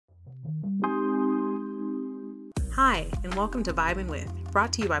Hi, and welcome to Vibin' With,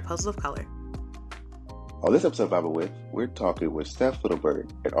 brought to you by Puzzle of Color. On this episode of Vibin' With, we're talking with Steph Littlebird,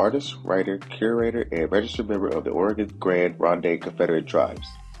 an artist, writer, curator, and registered member of the Oregon Grand Ronde Confederate Tribes.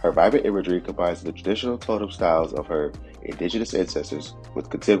 Her vibrant imagery combines the traditional totem styles of her indigenous ancestors with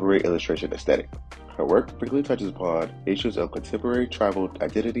contemporary illustration aesthetic. Her work particularly touches upon issues of contemporary tribal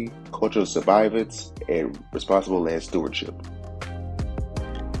identity, cultural survivance, and responsible land stewardship.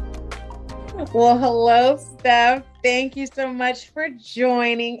 Well, hello, Steph. Thank you so much for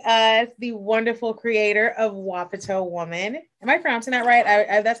joining us, the wonderful creator of Wapato Woman. Am I pronouncing that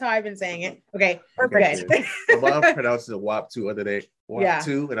right? That's how I've been saying it. Okay, perfect. My mom pronounced it WAP2 the other day.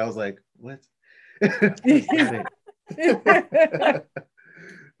 WAP2, and I was like, what?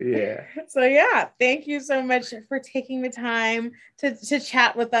 Yeah. So yeah, thank you so much for taking the time to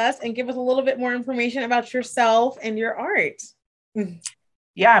chat with us and give us a little bit more information about yourself and your art.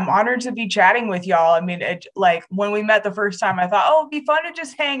 Yeah, I'm honored to be chatting with y'all. I mean, when we met the first time, I thought, it'd be fun to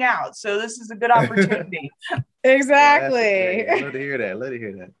just hang out. So this is a good opportunity. Exactly. Well, let hear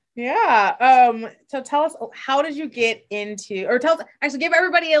that. Yeah. So tell us, how did you get into, or give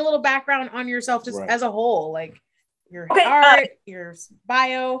everybody a little background on yourself just as a whole, like your art, your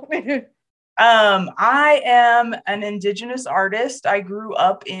bio. I am an indigenous artist. I grew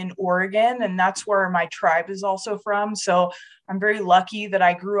up in Oregon, and that's where my tribe is also from. So I'm very lucky that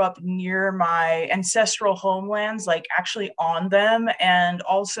I grew up near my ancestral homelands, like actually on them, and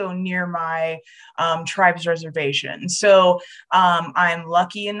also near my tribe's reservation. So I'm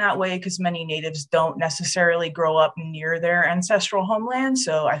lucky in that way because many natives don't necessarily grow up near their ancestral homeland.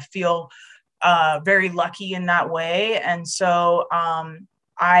 So I feel very lucky in that way. And so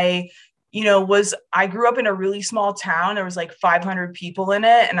I grew up in a really small town. There was like 500 people in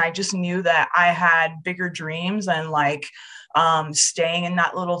it. And I just knew that I had bigger dreams than staying in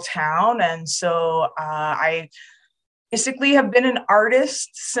that little town. And so I basically have been an artist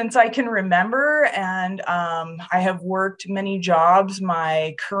since I can remember. And I have worked many jobs.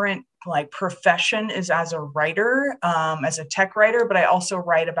 My current profession is as a writer, as a tech writer, but I also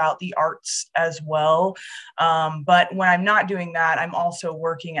write about the arts as well. But when I'm not doing that, I'm also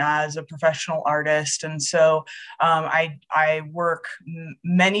working as a professional artist. And so I work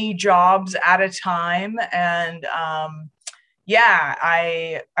many jobs at a time. And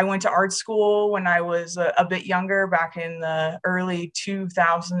I went to art school when I was a bit younger, back in the early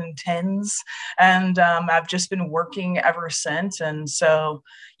 2010s. And I've just been working ever since. And so,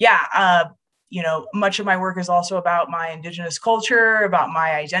 much of my work is also about my indigenous culture, about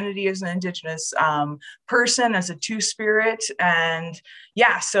my identity as an indigenous person, as a two-spirit. And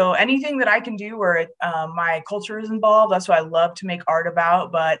so anything that I can do where my culture is involved, that's what I love to make art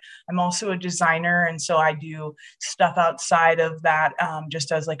about. But I'm also a designer, and so I do stuff outside of that,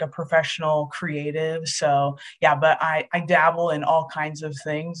 just as like a professional creative. So but I dabble in all kinds of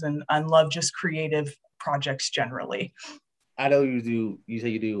things, and I love just creative projects generally. I know you say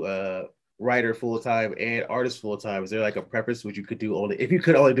you do writer full-time and artist full-time. Is there like a preference which you could do only, if you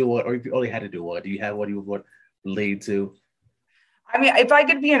could only do one, or if you only had to do one? Do you have what you would want related to? I mean, if I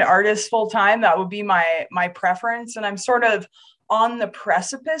could be an artist full-time, that would be my preference. And I'm sort of on the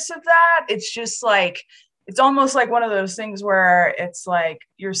precipice of that. It's just like, it's almost like one of those things where it's like,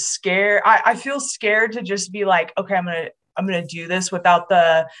 you're scared. I feel scared to just be like, okay, I'm going to do this without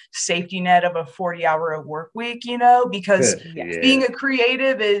the safety net of a 40-hour work week, because being a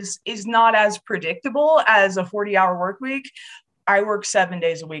creative is not as predictable as a 40-hour work week. I work 7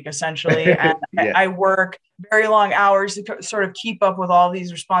 days a week, essentially, and I work very long hours to sort of keep up with all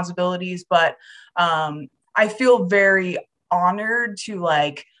these responsibilities. But I feel very honored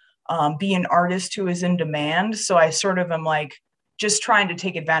to be an artist who is in demand. So I sort of am just trying to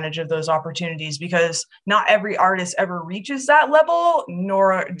take advantage of those opportunities, because not every artist ever reaches that level,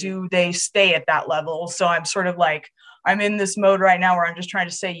 nor do they stay at that level. So I'm sort of I'm in this mode right now where I'm just trying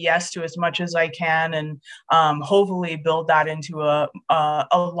to say yes to as much as I can, and hopefully build that into a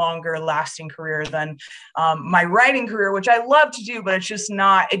longer lasting career than my writing career, which I love to do, but it's just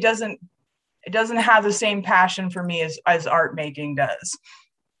not, it doesn't have the same passion for me as art making does.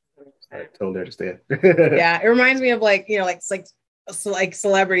 I totally understand. It reminds me of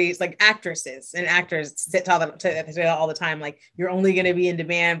celebrities, like actresses and actors tell them all the time, you're only going to be in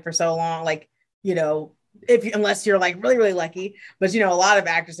demand for so long, unless you're really, really lucky. But a lot of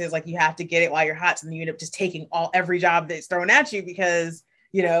actresses, you have to get it while you're hot, so then you end up just taking every job that's thrown at you, because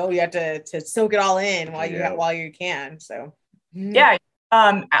you have to soak it all in while you can. So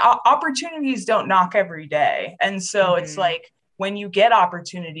opportunities don't knock every day, and so it's when you get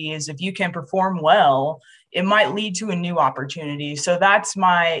opportunities, if you can perform well, it might lead to a new opportunity. So that's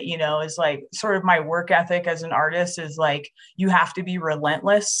my, you know, is like sort of my work ethic as an artist is like, you have to be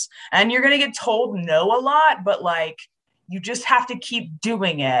relentless, and you're going to get told no a lot, but like, you just have to keep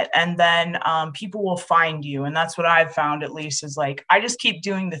doing it. And then people will find you. And that's what I've found, at least, is like, I just keep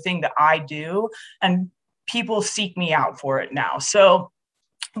doing the thing that I do, and people seek me out for it now. So,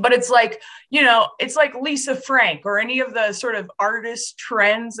 but it's like, you know, it's like Lisa Frank or any of the sort of artist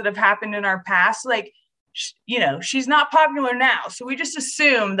trends that have happened in our past. Like, you know, she's not popular now. So we just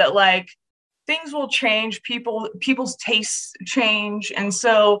assume that like things will change, people's tastes change. And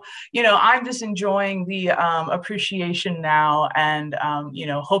so, you know, I'm just enjoying the appreciation now, and, you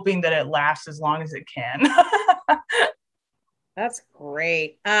know, hoping that it lasts as long as it can. That's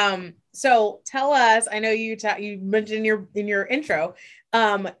great. So tell us, I know you mentioned in your intro,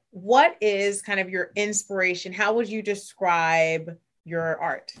 what is kind of your inspiration? How would you describe your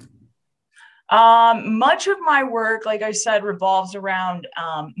art? Much of my work, like I said, revolves around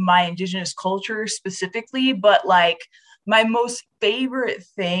my Indigenous culture specifically, but like my most favorite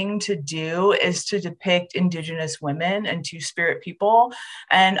thing to do is to depict Indigenous women and Two-Spirit people.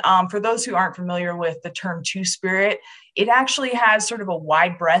 And for those who aren't familiar with the term Two-Spirit, it actually has sort of a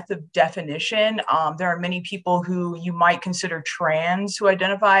wide breadth of definition. There are many people who you might consider trans who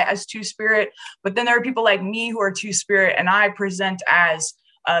identify as Two-Spirit, but then there are people like me who are Two-Spirit, and I present as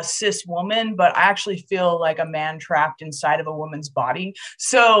a cis woman, but I actually feel like a man trapped inside of a woman's body.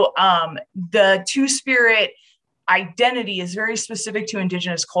 So the Two-Spirit identity is very specific to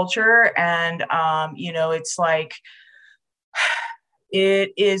Indigenous culture. And, you know, it's like,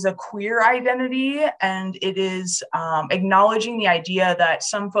 it is a queer identity, and it is acknowledging the idea that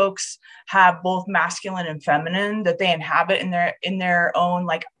some folks have both masculine and feminine that they inhabit in their own,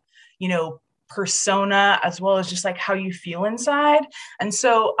 like, you know, persona, as well as just like how you feel inside. And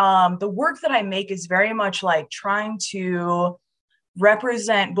so the work that I make is very much like trying to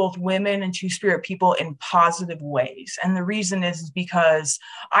represent both women and Two-Spirit people in positive ways. And the reason is because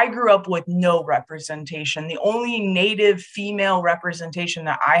I grew up with no representation. The only Native female representation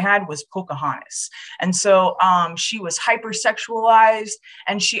that I had was Pocahontas. And so she was hypersexualized,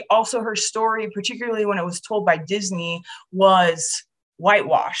 and she also, her story, particularly when it was told by Disney, was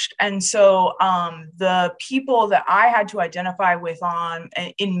whitewashed. And so the people that I had to identify with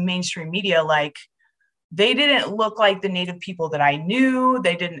in mainstream media, like, they didn't look like the Native people that I knew.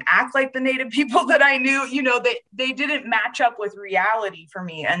 They didn't act like the Native people that I knew. You know, they didn't match up with reality for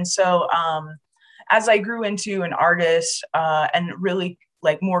me. And so as I grew into an artist and really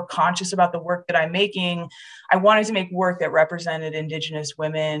like more conscious about the work that I'm making, I wanted to make work that represented Indigenous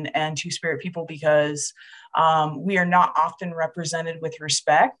women and Two-Spirit people, because we are not often represented with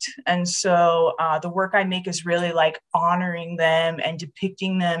respect. And so the work I make is really like honoring them and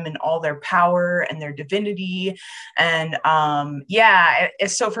depicting them in all their power and their divinity. And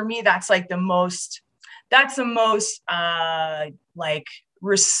so for me, that's the most like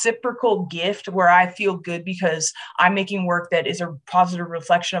reciprocal gift, where I feel good because I'm making work that is a positive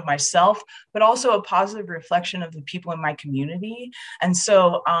reflection of myself, but also a positive reflection of the people in my community. And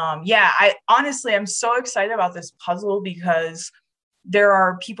so, I'm so excited about this puzzle, because there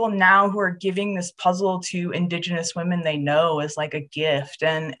are people now who are giving this puzzle to Indigenous women they know as like a gift.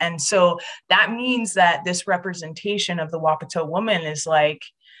 And so that means that this representation of the Wapato woman is like,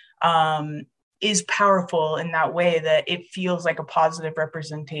 is powerful in that way, that it feels like a positive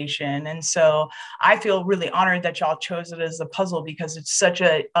representation. And so I feel really honored that y'all chose it as a puzzle, because it's such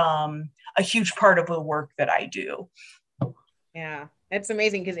a huge part of the work that I do. Yeah, it's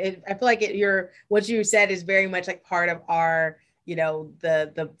amazing, because I feel like what you said is very much like part of our, you know,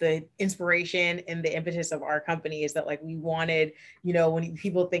 the inspiration and the impetus of our company is that like we wanted, you know, when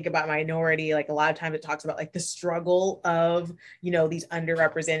people think about minority, like a lot of times it talks about like the struggle of, you know, these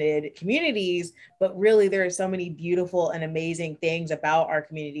underrepresented communities, but really there are so many beautiful and amazing things about our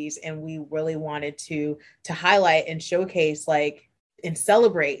communities, and we really wanted to highlight and showcase like and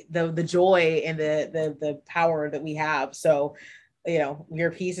celebrate the joy and the power that we have. So, you know,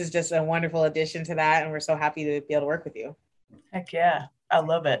 your piece is just a wonderful addition to that, and we're so happy to be able to work with you. Heck yeah, I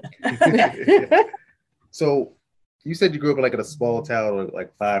love it. So you said you grew up in a small town with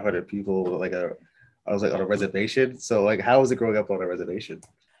like 500 people, I was on a reservation. So like, how was it growing up on a reservation?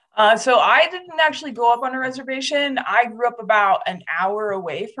 So I didn't actually grow up on a reservation. I grew up about an hour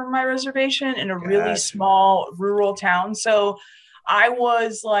away from my reservation in a really small rural town. So I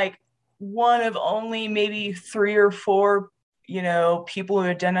was like one of only maybe 3 or 4, you know, people who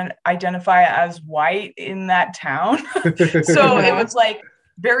identify as white in that town. So it was like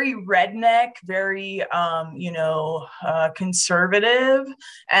very redneck, very conservative.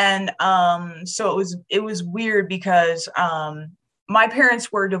 And so it was weird because my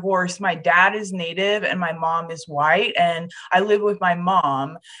parents were divorced. My dad is Native and my mom is white, and I live with my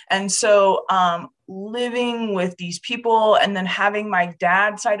mom. And so living with these people and then having my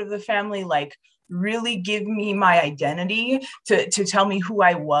dad's side of the family like really give me my identity, to tell me who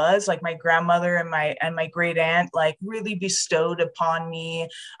I was. Like my grandmother and my great aunt like really bestowed upon me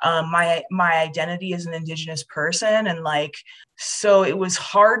my identity as an Indigenous person. And like, so it was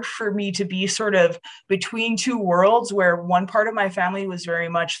hard for me to be sort of between two worlds, where one part of my family was very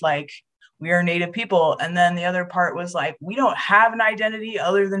much like, we are Native people, and then the other part was like, we don't have an identity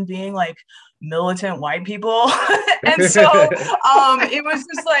other than being like militant white people. And so it was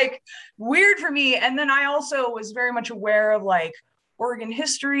just like weird for me. And then I also was very much aware of like Oregon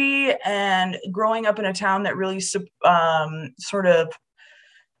history, and growing up in a town that really sort of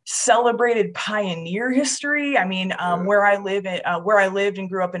celebrated pioneer history. I mean, where I lived and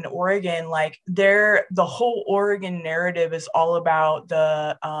grew up in Oregon, like the whole Oregon narrative is all about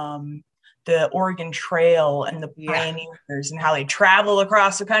the Oregon Trail and the pioneers and how they travel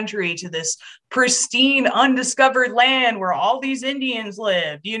across the country to this pristine, undiscovered land where all these Indians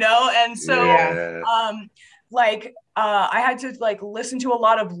lived, And so, I had to like listen to a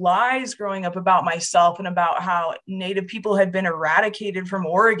lot of lies growing up about myself and about how Native people had been eradicated from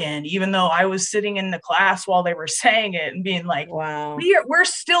Oregon, even though I was sitting in the class while they were saying it and being like, wow, we're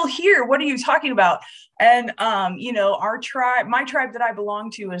still here. What are you talking about? And, our tribe, my tribe that I belong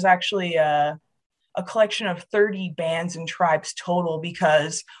to is actually a collection of 30 bands and tribes total,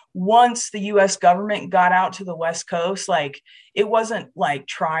 because once the US government got out to the West Coast, like it wasn't like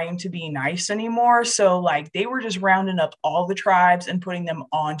trying to be nice anymore. So like they were just rounding up all the tribes and putting them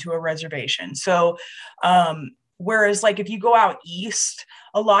onto a reservation. So whereas like if you go out east,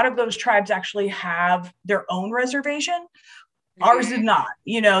 a lot of those tribes actually have their own reservation. Ours did not.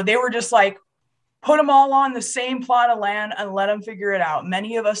 They were just like, put them all on the same plot of land and let them figure it out.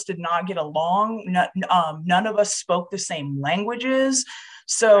 Many of us did not get along. None of us spoke the same languages.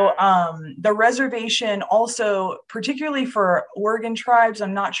 So the reservation also, particularly for Oregon tribes,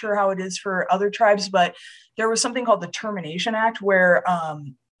 I'm not sure how it is for other tribes, but there was something called the Termination Act, where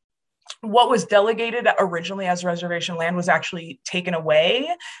what was delegated originally as reservation land was actually taken away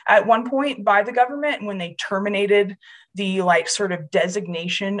at one point by the government when they terminated the like sort of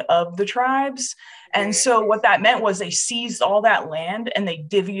designation of the tribes. And so what that meant was they seized all that land and they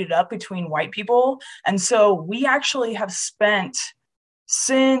divvied it up between white people. And so we actually have spent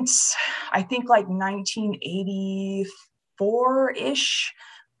since I think like 1984-ish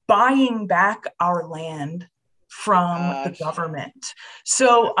buying back our land from the government.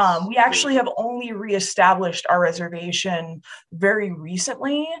 So we actually have only reestablished our reservation very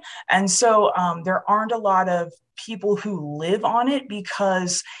recently. And so there aren't a lot of people who live on it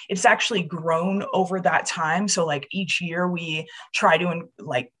because it's actually grown over that time. So like each year we try to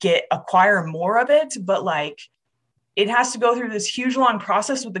like acquire more of it, but like it has to go through this huge long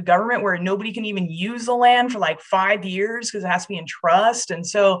process with the government where nobody can even use the land for like 5 years because it has to be in trust. And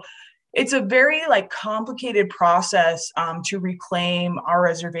so it's a very like complicated process to reclaim our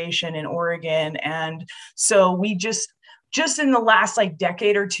reservation in Oregon. And so we just in the last like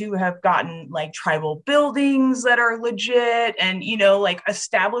decade or two have gotten like tribal buildings that are legit and, like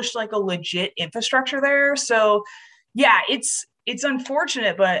established like a legit infrastructure there. So yeah, it's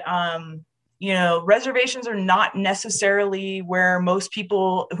unfortunate, but reservations are not necessarily where most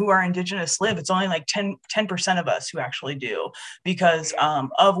people who are Indigenous live. It's only like 10% of us who actually do because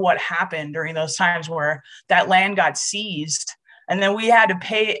of what happened during those times where that land got seized and then we had to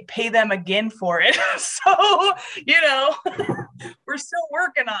pay them again for it. So, we're still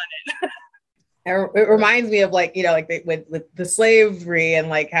working on it. It reminds me of like, with the slavery and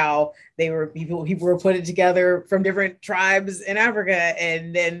like how people were put together from different tribes in Africa,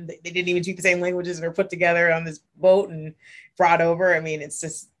 and then they didn't even speak the same languages and were put together on this boat and brought over. I mean, it's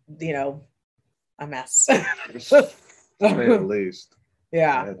just, a mess. At least.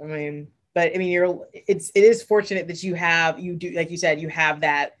 Yeah. I mean, it is fortunate that you do, like you said, you have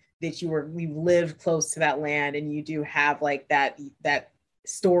that we've lived close to that land, and you do have like that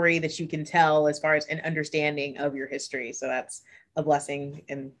story that you can tell as far as an understanding of your history. So that's a blessing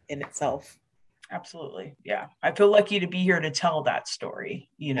in itself. Absolutely. Yeah. I feel lucky to be here to tell that story,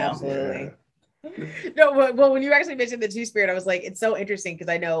 Absolutely. Yeah. No, well, when you actually mentioned the Two-Spirit, I was like, it's so interesting because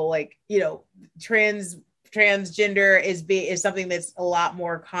I know like, transgender is something that's a lot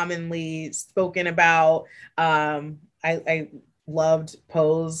more commonly spoken about. I loved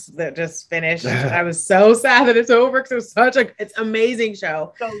Pose that just finished. I was so sad that it's over because it was it's amazing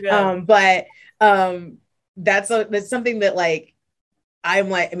show. So good. But that's something that like I'm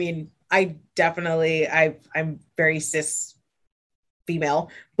like, I mean, I'm very cis female,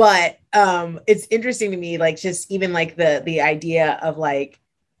 but it's interesting to me, like just even like the idea of like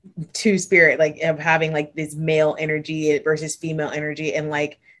two spirit, like of having like this male energy versus female energy, and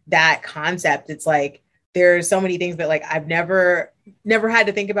like that concept. It's like there's so many things that like I've never had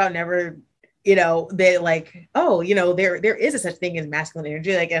to think about, never, you know, that like, oh, you know, there is a such thing as masculine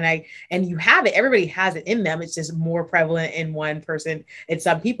energy, like, and you have it, everybody has it in them, it's just more prevalent in one person, it's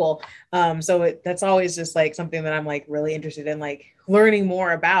some people. So that's always just like something that I'm like really interested in like learning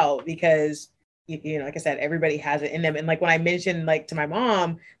more about, because you know, like I said, everybody has it in them. And like when I mentioned like to my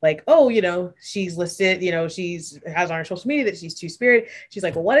mom, like, oh, you know, she's listed, you know, has on her social media that she's two spirit, she's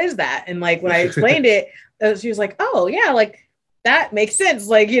like, well, what is that? And like when I explained it, she was like, oh yeah, like that makes sense.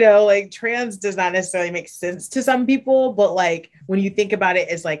 Like, you know, like trans does not necessarily make sense to some people, but like when you think about it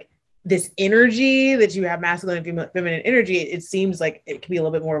as like this energy that you have, masculine and feminine energy, it seems like it can be a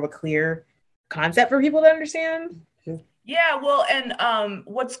little bit more of a clear concept for people to understand. Yeah, well, and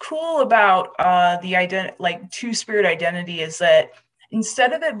what's cool about the like two spirit identity is that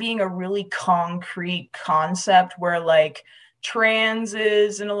instead of it being a really concrete concept where like trans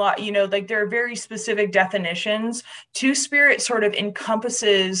is and a lot, you know, like there are very specific definitions, two spirit sort of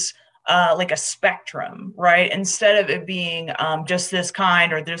encompasses like a spectrum, right? Instead of it being just this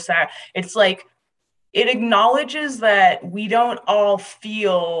kind or this, that, it's like it acknowledges that we don't all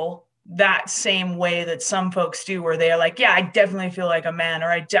feel that same way that some folks do, where they are like, yeah, I definitely feel like a man,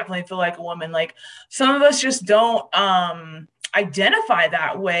 or I definitely feel like a woman. Like some of us just don't identify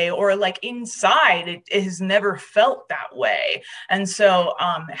that way, or like inside it has never felt that way. And so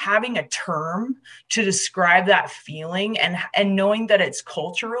having a term to describe that feeling and knowing that it's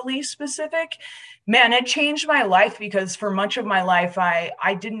culturally specific, man, it changed my life, because for much of my life,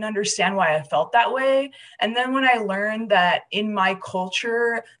 I didn't understand why I felt that way. And then when I learned that in my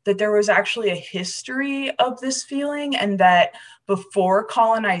culture, that there was actually a history of this feeling, and that before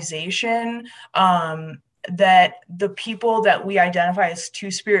colonization, that the people that we identify as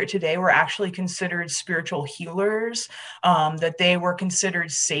two spirit today were actually considered spiritual healers, that they were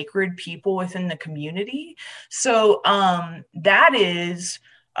considered sacred people within the community. So that is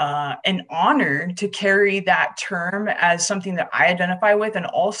an honor to carry that term as something that I identify with, and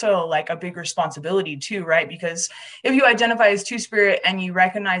also like a big responsibility too, right? Because if you identify as two spirit and you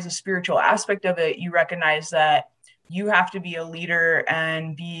recognize the spiritual aspect of it, you recognize that you have to be a leader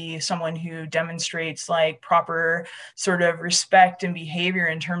and be someone who demonstrates like proper sort of respect and behavior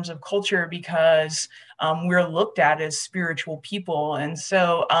in terms of culture, because we're looked at as spiritual people. And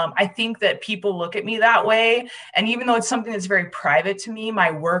so I think that people look at me that way. And even though it's something that's very private to me,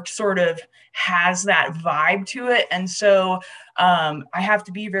 my work sort of has that vibe to it. And so I have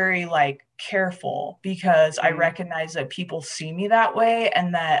to be very like careful, because I recognize that people see me that way,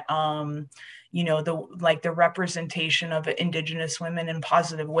 and that you know, the representation of Indigenous women in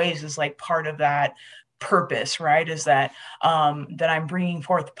positive ways is like part of that purpose, right? Is that that I'm bringing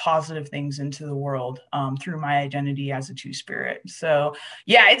forth positive things into the world through my identity as a two spirit. So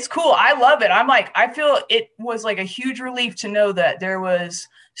yeah, it's cool. I love it. I'm like, I feel it was like a huge relief to know that there was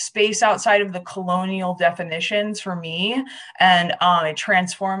space outside of the colonial definitions for me, and it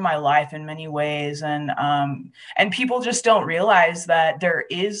transformed my life in many ways. And people just don't realize that there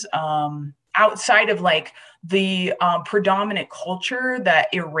is outside of like the predominant culture that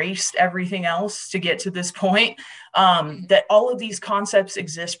erased everything else to get to this point, that all of these concepts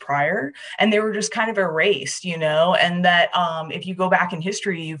exist prior, and they were just kind of erased, you know. And that if you go back in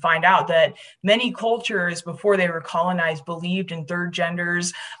history, you find out that many cultures before they were colonized believed in third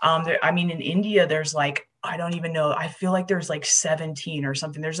genders. I mean, in India, there's like, I don't even know, I feel like there's like 17 or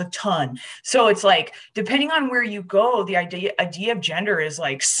something. There's a ton. So it's like, depending on where you go, the idea of gender is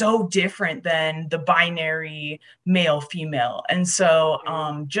like so different than the binary male, female. And so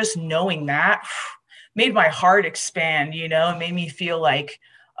just knowing that made my heart expand, you know, it made me feel like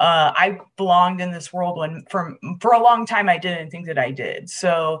I belonged in this world when for a long time I didn't think that I did.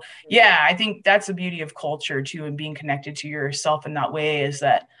 So yeah, I think that's the beauty of culture too, and being connected to yourself in that way, is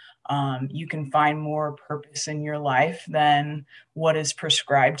that you can find more purpose in your life than what is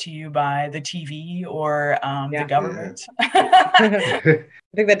prescribed to you by the TV or the government.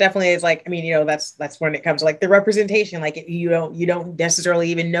 I think that definitely is like, I mean, you know, that's when it comes to like the representation, like you don't necessarily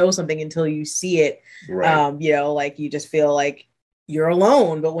even know something until you see it. Right. You know, like you just feel like you're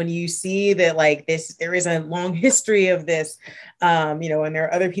alone. But when you see that like there is a long history of this, you know, and there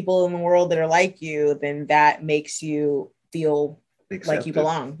are other people in the world that are like you, then that makes you feel like you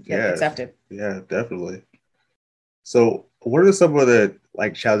belong, get accepted. Yeah, definitely. So what are some of the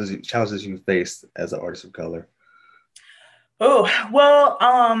like challenges you faced as an artist of color? Oh, well,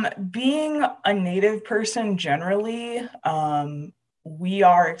 being a Native person generally, we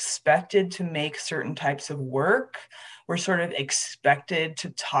are expected to make certain types of work. We're sort of expected to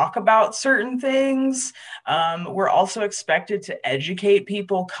talk about certain things. We're also expected to educate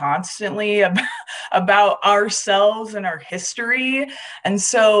people constantly about ourselves and our history. And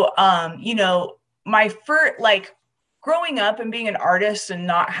so, my first, like, growing up and being an artist and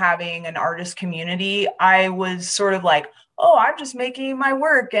not having an artist community, I was sort of like, oh, I'm just making my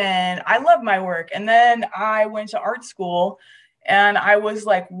work and I love my work. And then I went to art school and I was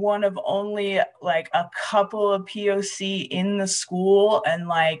like one of only like a couple of POC in the school. And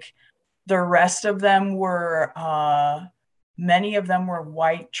like the rest of them were, many of them were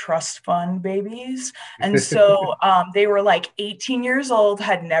white trust fund babies. And so they were like 18 years old,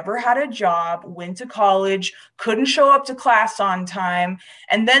 had never had a job, went to college, couldn't show up to class on time.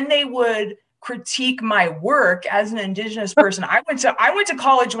 And then they would critique my work as an Indigenous person. I went to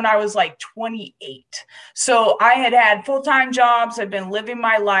college when I was like 28. So I had full-time jobs, I'd been living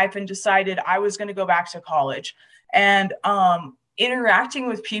my life and decided I was going to go back to college. And interacting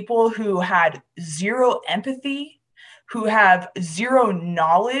with people who had zero empathy, who have zero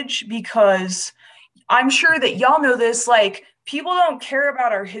knowledge, because I'm sure that y'all know this, like people don't care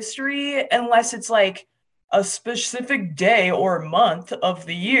about our history unless it's like a specific day or month of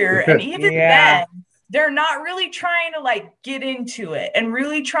the year. And even then, they're not really trying to like get into it and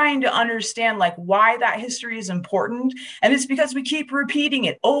really trying to understand like why that history is important. And it's because we keep repeating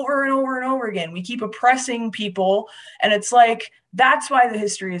it over and over and over again. We keep oppressing people. And it's like, that's why the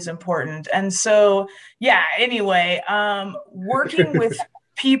history is important. And so, yeah, anyway, working with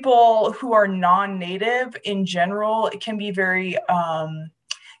people who are non-native in general, it can be very,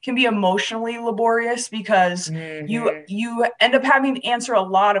 can be emotionally laborious because you end up having to answer a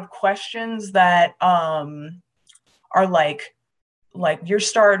lot of questions that are like you're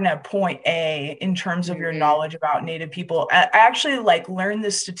starting at point A in terms of your knowledge about Native people. I actually like learned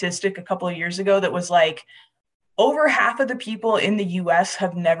this statistic a couple of years ago that was like over half of the people in the US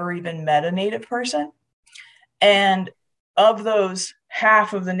have never even met a Native person. And of those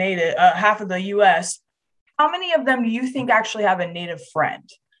half of the US, how many of them do you think actually have a Native friend?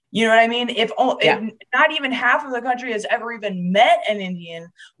 You know what I mean? If not even half of the country has ever even met an Indian,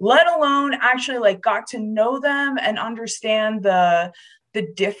 let alone actually like got to know them and understand the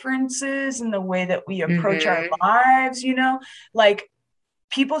differences in the way that we approach our lives, like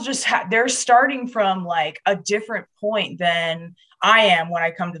people just they're starting from like a different point than I am when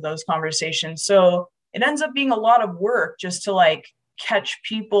I come to those conversations. So it ends up being a lot of work just to like catch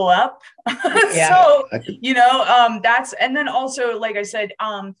people up. So that's, and then also like I said,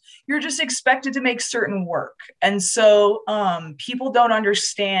 you're just expected to make certain work, and so people don't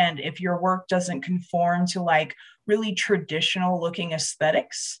understand if your work doesn't conform to like really traditional looking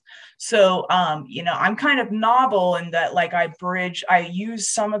aesthetics. So I'm kind of novel in that like I use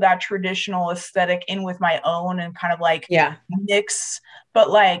some of that traditional aesthetic in with my own and kind of like mix,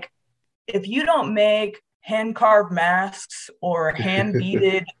 but like if you don't make hand-carved masks or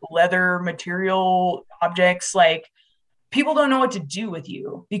hand-beaded leather material objects, like people don't know what to do with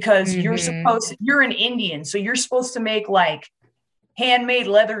you because you're an Indian, so you're supposed to make like handmade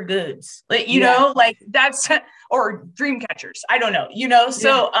leather goods, like know, like that's, or dream catchers, I don't know,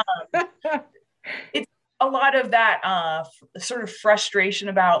 so it's a lot of that sort of frustration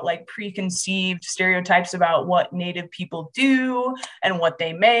about like preconceived stereotypes about what Native people do and what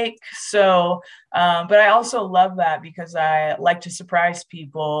they make. So, but I also love that because I like to surprise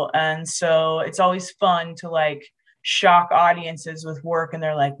people. And so it's always fun to like shock audiences with work and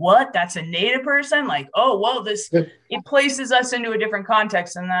they're like, what, that's a Native person? Like, oh, well, it places us into a different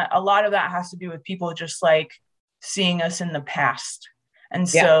context. And that a lot of that has to do with people just like seeing us in the past. And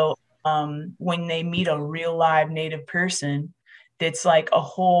so when they meet a real live Native person, it's like a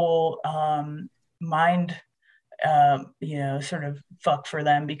whole mind, sort of fuck for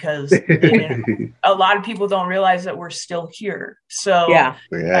them because a lot of people don't realize that we're still here. So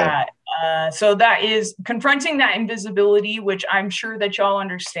so that is confronting that invisibility, which I'm sure that y'all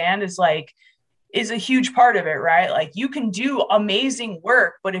understand is a huge part of it, right? Like you can do amazing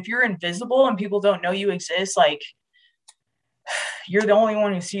work, but if you're invisible and people don't know you exist, like you're the only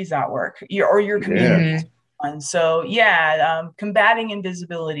one who sees that work, your community. And so, combating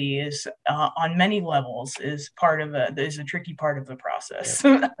invisibility is on many levels is a tricky part of the process.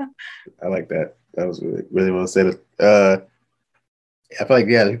 I like that. That was really, really well said. I feel like,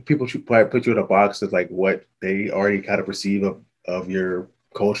 yeah, people should probably put you in a box of like what they already kind of perceive of your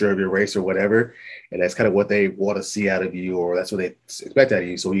culture, of your race or whatever. And that's kind of what they want to see out of you, or that's what they expect out of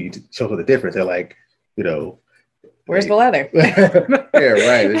you. So you show them the difference. They're like, you know, where's the leather? Yeah,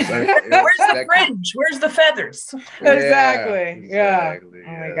 right. Where's the fringe? Where's the feathers? Exactly. Yeah. Exactly.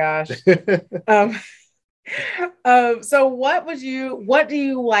 Oh my gosh. So what do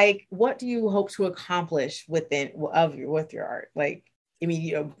you like, what do you hope to accomplish with your art? Like, I mean,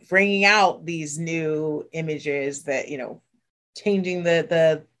 you know, bringing out these new images that, you know, changing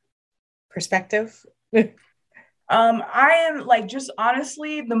the perspective. I am like, just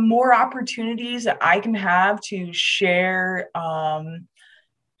honestly, the more opportunities that I can have to share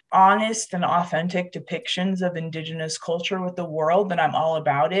honest and authentic depictions of Indigenous culture with the world, then I'm all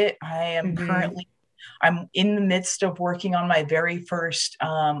about it. I am currently, I'm in the midst of working on my very first,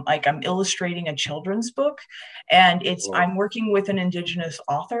 like I'm illustrating a children's book, and I'm working with an Indigenous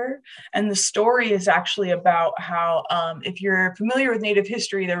author. And the story is actually about how, if you're familiar with Native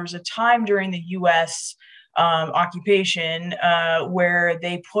history, there was a time during the US occupation where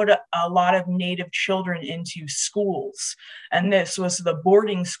they put a lot of Native children into schools. And this was the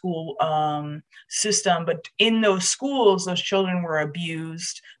boarding school system. But in those schools, those children were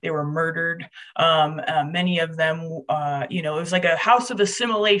abused, they were murdered. Many of them, you know, it was like a house of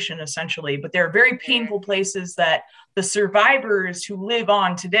assimilation, essentially. But they're very painful places that the survivors who live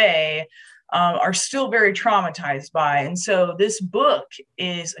on today are still very traumatized by. And so this book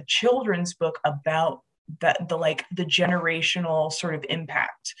is a children's book about the generational sort of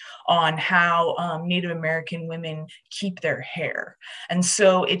impact on how Native American women keep their hair. And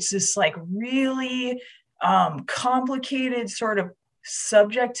so it's this like really complicated sort of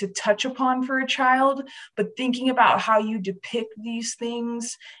subject to touch upon for a child, but thinking about how you depict these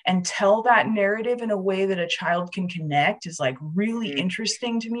things and tell that narrative in a way that a child can connect is like really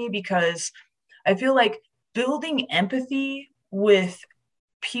interesting to me, because I feel like building empathy with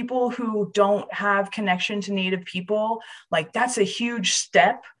people who don't have connection to Native people, like that's a huge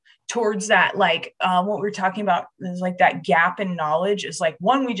step towards that. Like what we're talking about is like that gap in knowledge is like,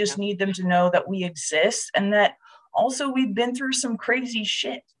 one, we just need them to know that we exist, and that also we've been through some crazy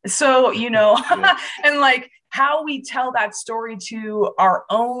shit. So, you know, and like how we tell that story to our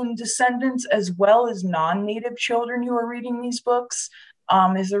own descendants as well as non-Native children who are reading these books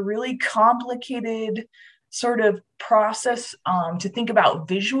is a really complicated sort of process to think about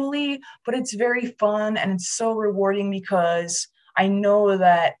visually, but it's very fun and it's so rewarding because I know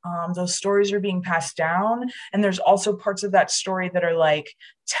that those stories are being passed down, and there's also parts of that story that are like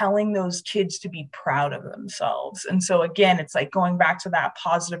telling those kids to be proud of themselves. And so again, it's like going back to that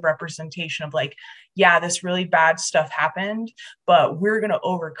positive representation of like, yeah, this really bad stuff happened, but we're going to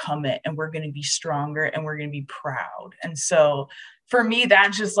overcome it, and we're going to be stronger, and we're going to be proud. And so for me,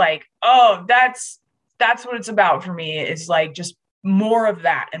 that's just like, oh, that's what it's about for me, is like just more of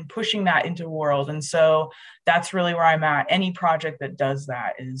that and pushing that into the world. And so that's really where I'm at. Any project that does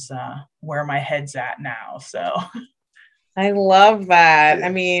that is where my head's at now. So I love that. I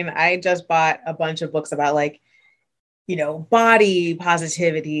mean, I just bought a bunch of books about like, you know, body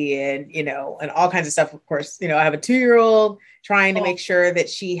positivity and, you know, and all kinds of stuff. Of course, you know, I have a 2-year-old trying to make sure that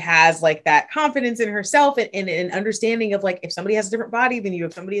she has like that confidence in herself and an understanding of like, if somebody has a different body than you,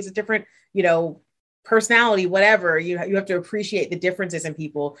 if somebody has a different, you know, personality, whatever, you have to appreciate the differences in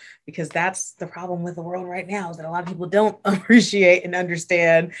people, because that's the problem with the world right now, is that a lot of people don't appreciate and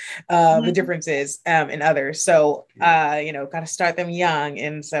understand the differences in others. So you know, got to start them young.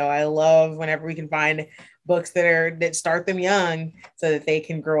 And so I love whenever we can find books that start them young so that they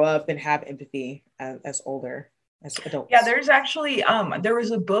can grow up and have empathy as adults. Yeah, there's actually there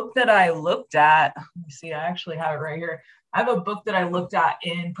was a book that I looked at. Let me see, I actually have it right here. I have a book that I looked at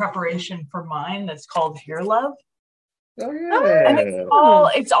in preparation for mine that's called Hair Love. Oh yeah. And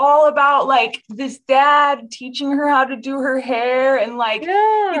it's all about like this dad teaching her how to do her hair, and like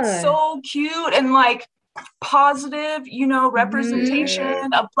it's so cute and like positive, you know,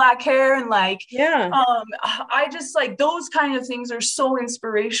 representation of Black hair, and like I just like those kind of things are so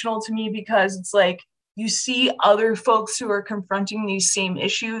inspirational to me, because it's like you see other folks who are confronting these same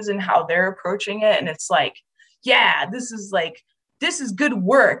issues and how they're approaching it, and it's like, yeah, this is good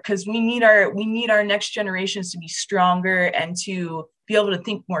work, because we need our next generations to be stronger and to be able to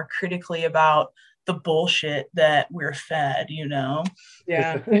think more critically about the bullshit that we're fed, you know?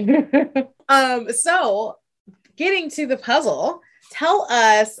 Yeah. So getting to the puzzle, tell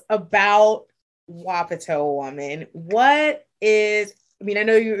us about Wapato Woman. What is, I mean, I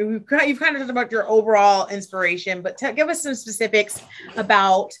know you've kind of talked about your overall inspiration, but give us some specifics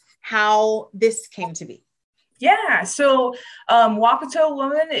about how this came to be. Yeah, so Wapato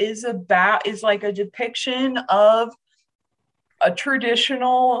woman is like a depiction of a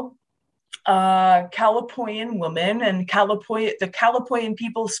traditional Calipoyan woman, and the Calipoyan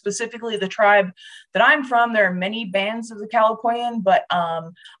people, specifically the tribe that I'm from. There are many bands of the Calipoyan, but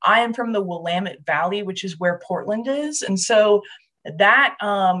I am from the Willamette Valley, which is where Portland is. And so that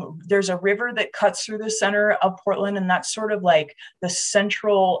there's a river that cuts through the center of Portland, and that's sort of like the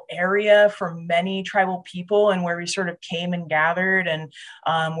central area for many tribal people, and where we sort of came and gathered, and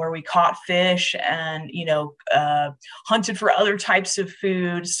where we caught fish and hunted for other types of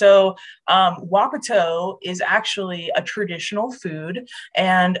food. So Wapato is actually a traditional food,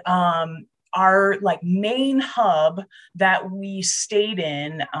 and our like main hub that we stayed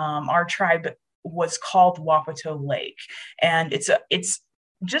in, our tribe was called Wapato Lake, and it's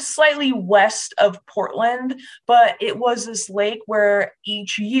just slightly west of Portland, but it was this lake where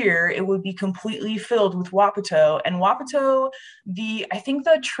each year it would be completely filled with Wapato. And Wapato, I think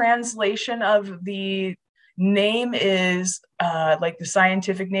the translation of the name is like the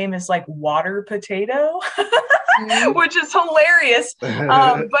scientific name is like water potato, which is hilarious.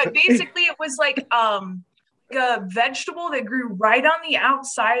 But basically it was like a vegetable that grew right on the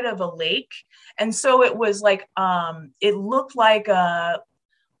outside of a lake. And so it was like it looked like a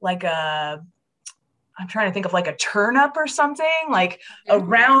I'm trying to think of like a turnip or something, like a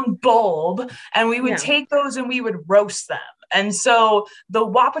round bulb, and we would take those and we would roast them. And so the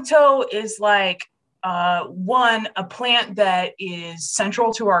Wapato is like a plant that is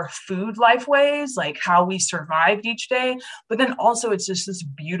central to our food lifeways, like how we survived each day. But then also it's just this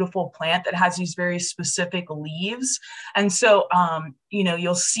beautiful plant that has these very specific leaves. And so,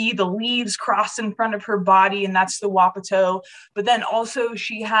 you'll see the leaves cross in front of her body, and that's the Wapato. But then also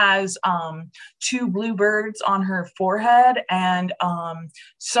she has 2 bluebirds on her forehead, and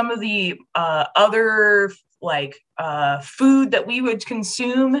some of the other food that we would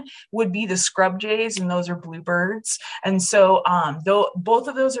consume would be the scrub jays, and those are bluebirds. And so both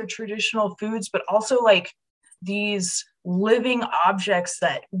of those are traditional foods, but also like these living objects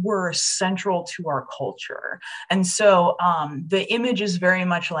that were central to our culture. And so the image is very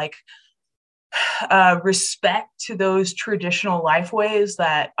much like respect to those traditional lifeways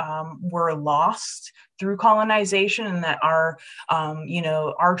that were lost through colonization, and that our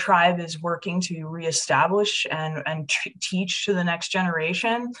tribe is working to reestablish and teach to the next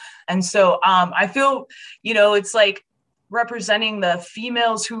generation. And so I feel, it's like representing the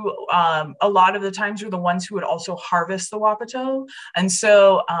females who a lot of the times are the ones who would also harvest the Wapato. And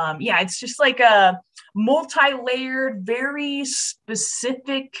so, it's just like a multi-layered, very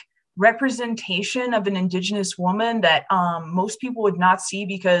specific representation of an Indigenous woman that most people would not see,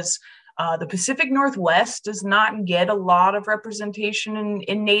 because the Pacific Northwest does not get a lot of representation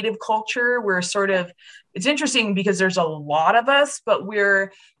in Native culture. We're it's interesting because there's a lot of us, but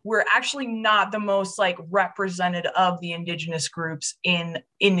we're actually not the most like represented of the Indigenous groups in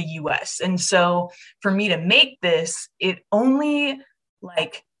the US. And so for me to make this, there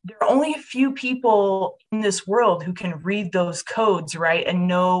are only a few people in this world who can read those codes, right, and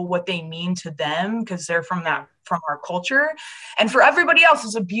know what they mean to them, because they're from our culture. And for everybody else,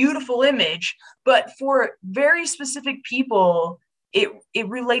 it's a beautiful image, but for very specific people, it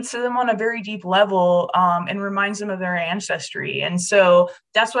relates to them on a very deep level, and reminds them of their ancestry. And so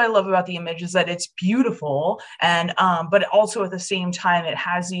that's what I love about the image, is that it's beautiful, and but also at the same time, it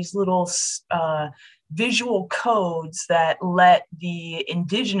has these little visual codes that let the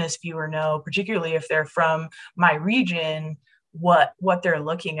Indigenous viewer know, particularly if they're from my region, what they're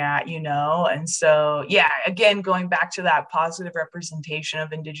looking at, And so, again, going back to that positive representation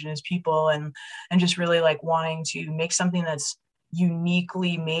of Indigenous people, and just really like wanting to make something that's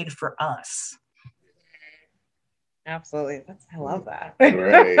uniquely made for us. Absolutely. I love that.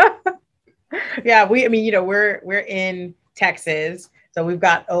 Right. Yeah, we're in Texas, so we've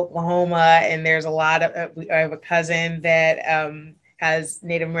got Oklahoma, and there's a lot of I have a cousin that has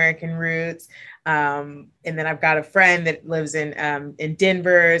Native American roots, and then I've got a friend that lives in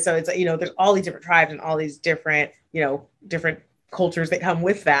Denver. So it's there's all these different tribes and all these different different cultures that come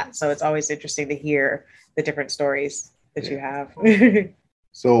with that. So it's always interesting to hear the different stories that you have.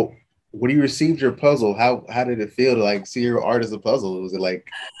 So when you received your puzzle, how did it feel to like see your art as a puzzle? Was it like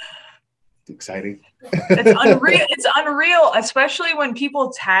exciting? It's unreal, especially when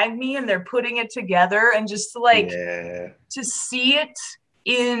people tag me and they're putting it together, and just to see it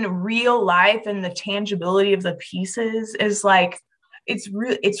in real life and the tangibility of the pieces is like, it's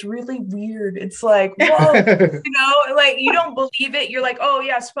really weird. It's like, whoa, like you don't believe it. You're like, oh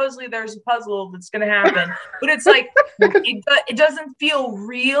yeah, supposedly there's a puzzle that's going to happen, but it's like, it doesn't feel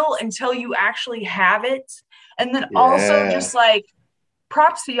real until you actually have it. And then also just like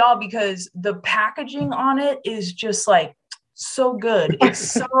props to y'all because the packaging on it is just like so good.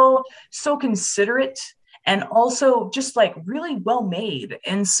 It's so considerate and also just like really well made.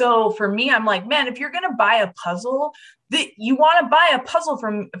 And so for me, I'm like, man, if you're gonna buy a puzzle, you want to buy a puzzle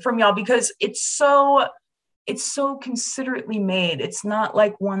from y'all because it's so considerately made. It's not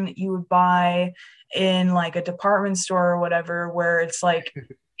like one that you would buy in like a department store or whatever, where it's like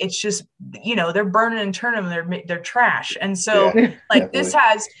it's just, you know, they're burning and turning them, they're trash. And so like this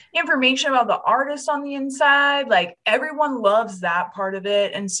has information about the artist on the inside. Like everyone loves that part of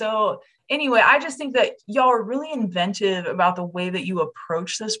it. And so anyway, I just think that y'all are really inventive about the way that you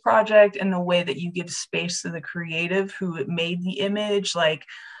approach this project and the way that you give space to the creative who made the image. Like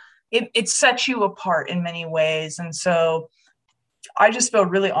it sets you apart in many ways. And so I just feel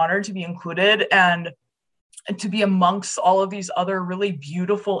really honored to be included and to be amongst all of these other really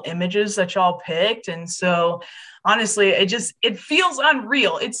beautiful images that y'all picked. And so honestly, it feels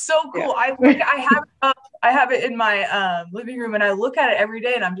unreal. It's so cool. Yeah. I have it in my living room and I look at it every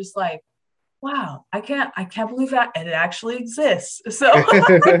day and I'm just like, wow, I can't believe that it actually exists. So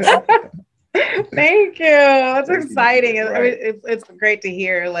thank you. That's exciting. I mean, it's great to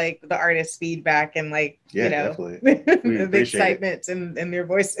hear like the artist's feedback and like, you know, the excitement in their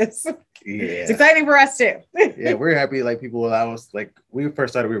voices. Yeah. It's exciting for us too. Yeah, we're happy. Like people allow us, like we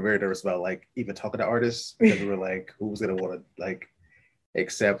first started, we were very nervous about like even talking to artists because we were like, who's going to want to like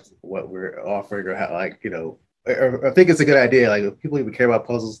accept what we're offering or how, like, you know, I think it's a good idea. Like if people even care about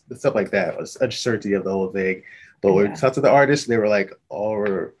puzzles and stuff like that, uncertainty of the whole thing. But when we talked to the artists, they were like,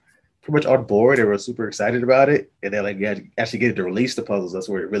 pretty much on board. They were super excited about it. And then like you had to actually get to release the puzzles. That's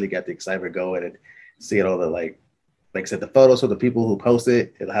where it really got the excitement going and seeing all the like I said, the photos of the people who post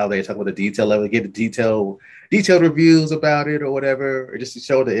it and how they talk about the detail level, get the detailed reviews about it or whatever, or just to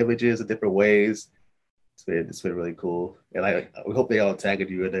show the images in different ways. It's been really cool. And we hope they all tagged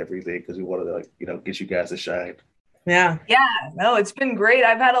you and everything because we wanted to like, you know, get you guys to shine. Yeah. No, it's been great.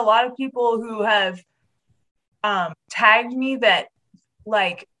 I've had a lot of people who have tagged me that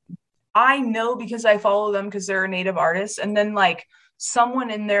like I know because I follow them because they're a native artist, and then like someone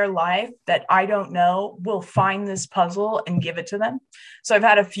in their life that I don't know will find this puzzle and give it to them. So I've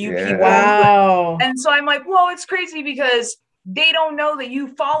had a few people. Wow. And so I'm like, whoa, it's crazy because they don't know that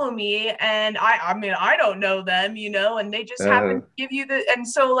you follow me. And I mean, I don't know them, you know, and they just happen to give you and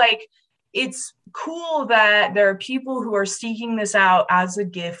so like, it's cool that there are people who are seeking this out as a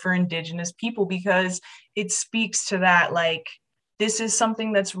gift for Indigenous people because it speaks to that, like, this is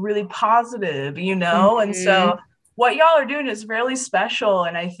something that's really positive, you know? Mm-hmm. And so what y'all are doing is really special.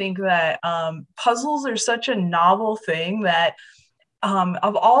 And I think that puzzles are such a novel thing that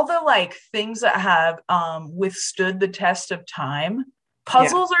of all the like things that have withstood the test of time,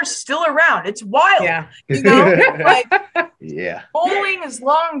 puzzles are still around. It's wild. Yeah. You know, like yeah. bowling is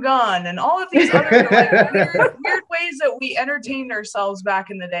long gone and all of these other like, weird ways that we entertained ourselves back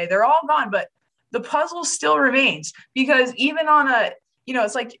in the day, they're all gone, but the puzzle still remains because even on a, you know,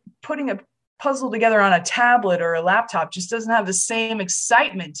 it's like putting a puzzle together on a tablet or a laptop just doesn't have the same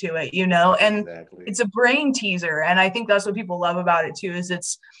excitement to it, you know, and it's a brain teaser. And I think that's what people love about it too, is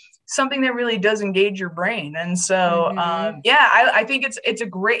it's something that really does engage your brain. And so, I think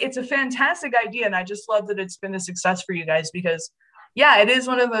it's a fantastic idea. And I just love that it's been a success for you guys because it is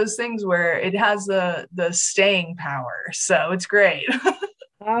one of those things where it has the staying power. So it's great.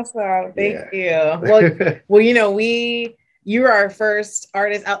 Awesome. Thank you. Well, you know, you are our first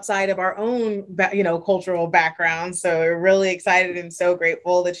artist outside of our own, you know, cultural background. So we're really excited and so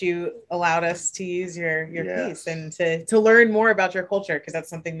grateful that you allowed us to use your piece and to learn more about your culture, because that's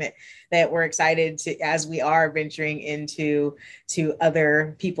something that we're excited to, as we are venturing into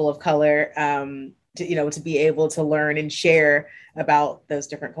other people of color, to be able to learn and share about those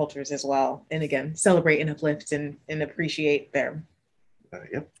different cultures as well. And again, celebrate and uplift and appreciate them.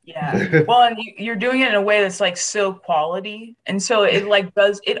 Yeah. Well, and you're doing it in a way that's like so quality. And so it like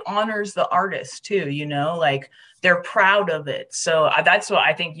it honors the artist too, you know, like they're proud of it. So that's what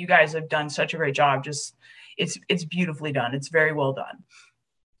I think you guys have done such a great job. Just it's beautifully done. It's very well done.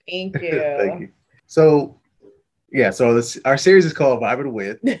 Thank you. Thank you. So our series is called Vibing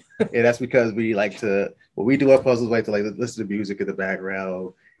With, and that's because we like to, when we do our puzzles, we like to like listen to music in the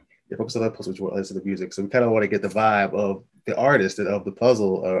background. If I'm still on puzzles, we want to listen to music. So we kind of want to get the vibe of the artist and of the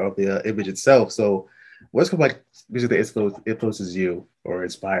puzzle or of the image itself. So what's kind of like music that influences you or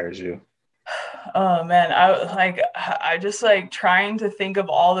inspires you? Oh man, I just like trying to think of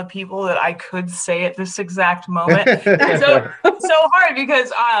all the people that I could say at this exact moment. so hard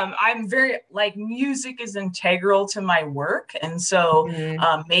because I'm very like music is integral to my work, and so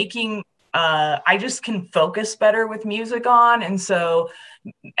making I just can focus better with music on. And so,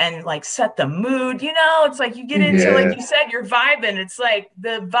 and like set the mood, it's like you get into, like you said, you're vibing. It's like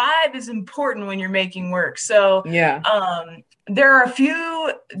the vibe is important when you're making work. So Yeah. There are a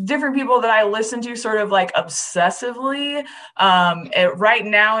few different people that I listen to sort of like obsessively. Right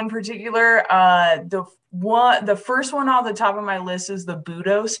now in particular, the first one off the top of my list is the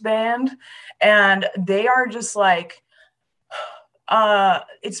Budos Band. And they are just like,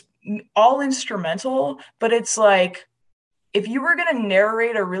 it's all instrumental, but it's like, if you were going to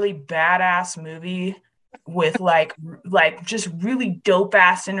narrate a really badass movie with like just really dope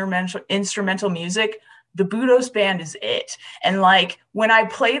ass instrumental music, the Budos Band is it. And like when I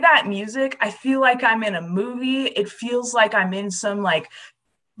play that music, I feel like I'm in a movie. It feels like I'm in some like,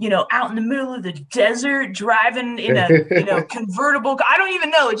 out in the middle of the desert driving in a convertible. I don't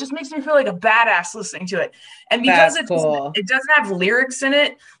even know. It just makes me feel like a badass listening to it. And because it doesn't have lyrics in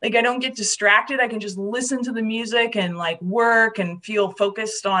it, like I don't get distracted. I can just listen to the music and like work and feel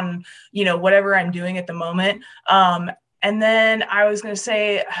focused on, whatever I'm doing at the moment. And then I was going to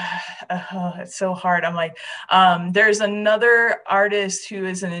say, it's so hard. I'm like, there's another artist who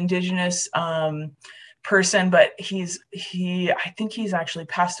is an indigenous person, but I think he's actually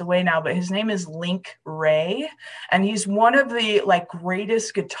passed away now, but his name is Link Wray, and he's one of the like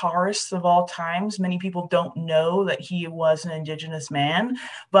greatest guitarists of all times. Many people don't know that he was an indigenous man,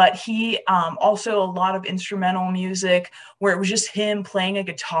 but he also a lot of instrumental music where it was just him playing a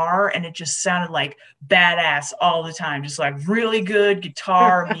guitar and it just sounded like badass all the time, just like really good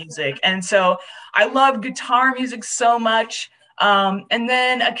guitar music. And so I love guitar music so much. And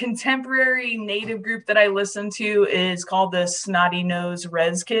then a contemporary native group that I listen to is called the Snotty Nose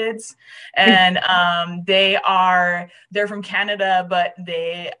Rez Kids. And they're from Canada, but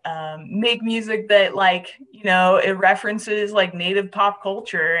they make music that like, it references like native pop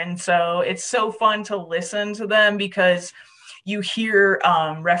culture. And so it's so fun to listen to them because you hear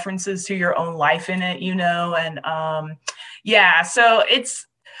references to your own life in it, and so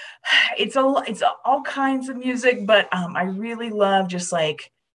it's all kinds of music, but I really love just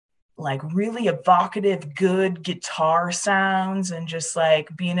like really evocative, good guitar sounds and just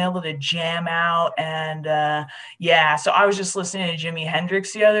like being able to jam out. And so I was just listening to Jimi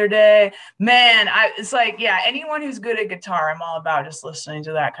Hendrix the other day. Man, it's like, anyone who's good at guitar, I'm all about just listening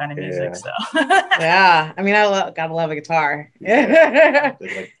to that kind of music. So yeah, I mean, gotta love a guitar.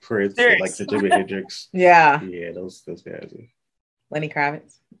 Like Prince, like the Jimi Hendrix. Yeah, those guys. Lenny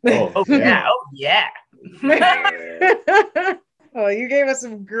Kravitz. Oh yeah. Oh, you gave us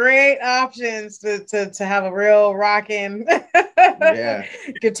some great options to have a real rockin'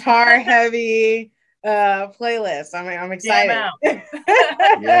 guitar heavy playlist. I'm excited.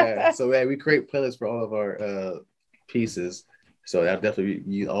 So we create playlists for all of our pieces. So that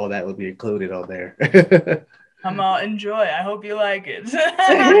definitely all that will be included on there. I'm all enjoy. I hope you like it.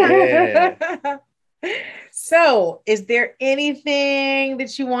 So, is there anything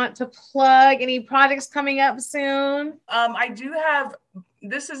that you want to plug? Any projects coming up soon? I do have.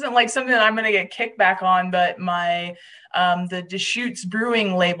 This isn't like something that I'm going to get kickback on, but my the Deschutes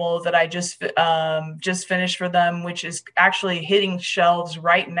Brewing label that I just finished for them, which is actually hitting shelves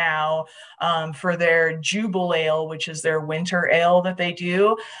right now for their Jubile Ale, which is their winter ale that they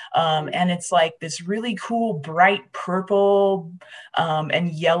do, and it's like this really cool bright purple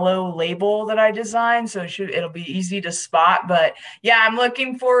and yellow label that I designed, so it'll be easy to spot. But yeah, I'm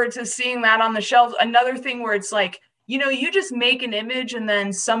looking forward to seeing that on the shelves. Another thing where it's like, you just make an image and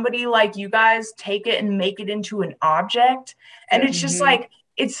then somebody like you guys take it and make it into an object. And it's just like,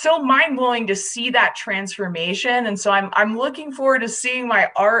 it's so mind blowing to see that transformation. And so I'm looking forward to seeing my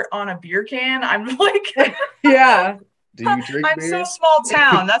art on a beer can. I'm like, yeah. Do you drink I'm beer? so small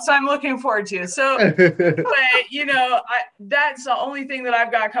town. That's what I'm looking forward to. So anyway, that's the only thing that I've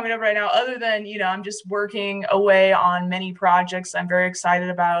got coming up right now, other than, I'm just working away on many projects. I'm very excited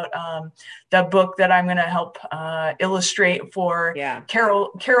about the book that I'm going to help illustrate for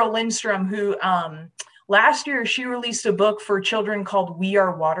Carol Lindstrom, who last year she released a book for children called We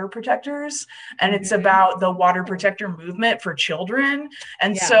Are Water Protectors, and it's about the water protector movement for children.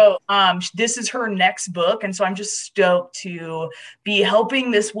 And so this is her next book, and so I'm just stoked to be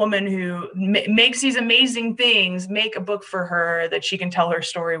helping this woman who makes these amazing things make a book for her that she can tell her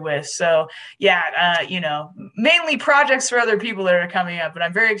story with. So mainly projects for other people that are coming up, but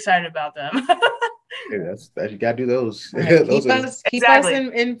I'm very excited about them. That's you gotta do those. Right. Keep us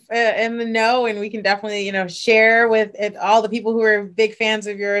in the know, and we can definitely share with all the people who are big fans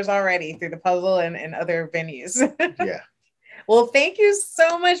of yours already through the puzzle and other venues. Yeah. Well, thank you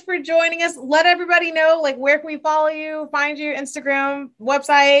so much for joining us. Let everybody know, where can we follow you, find you, Instagram,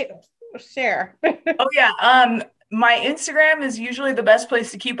 website, share. Oh yeah. My Instagram is usually the best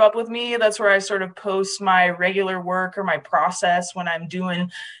place to keep up with me. That's where I sort of post my regular work or my process when I'm doing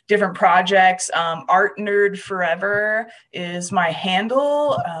different projects. Art Nerd Forever is my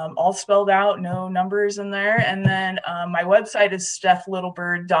handle, all spelled out, no numbers in there. And then my website is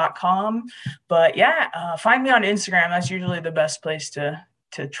stephlittleBird.com. But yeah, find me on Instagram. That's usually the best place to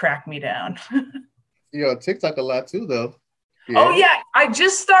track me down. You're on TikTok a lot too, though. Yeah. Oh yeah, I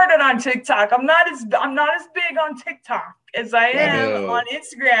just started on TikTok. I'm not as big on TikTok as I am on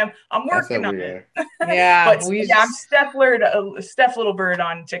Instagram. I'm working on it. Yeah, but I'm Steph Littlebird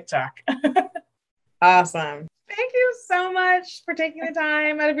on TikTok. Awesome. Thank you so much for taking the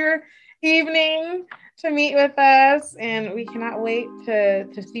time out of your evening to meet with us, and we cannot wait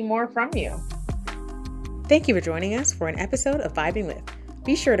to see more from you. Thank you for joining us for an episode of Vibing With.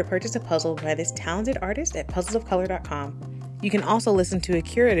 Be sure to purchase a puzzle by this talented artist at puzzlesofcolor.com. You can also listen to a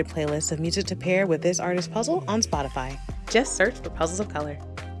curated playlist of music to pair with this artist's puzzle on Spotify. Just search for Puzzles of Color.